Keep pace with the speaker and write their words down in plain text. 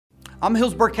I'm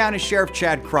Hillsborough County Sheriff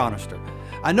Chad Chronister.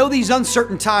 I know these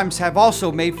uncertain times have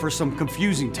also made for some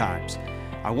confusing times.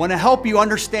 I want to help you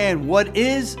understand what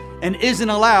is and isn't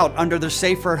allowed under the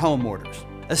Safer at Home orders.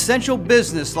 Essential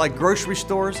business like grocery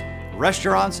stores,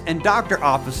 restaurants, and doctor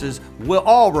offices will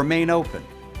all remain open.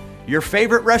 Your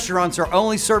favorite restaurants are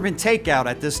only serving takeout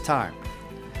at this time.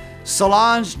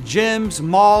 Salons, gyms,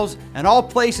 malls, and all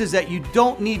places that you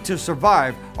don't need to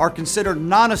survive are considered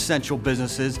non-essential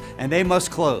businesses and they must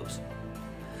close.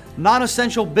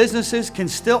 Non-essential businesses can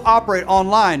still operate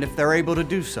online if they're able to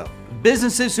do so.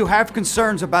 Businesses who have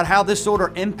concerns about how this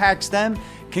order impacts them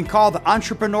can call the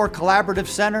Entrepreneur Collaborative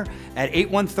Center at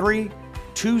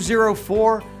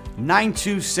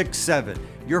 813-204-9267.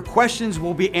 Your questions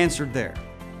will be answered there.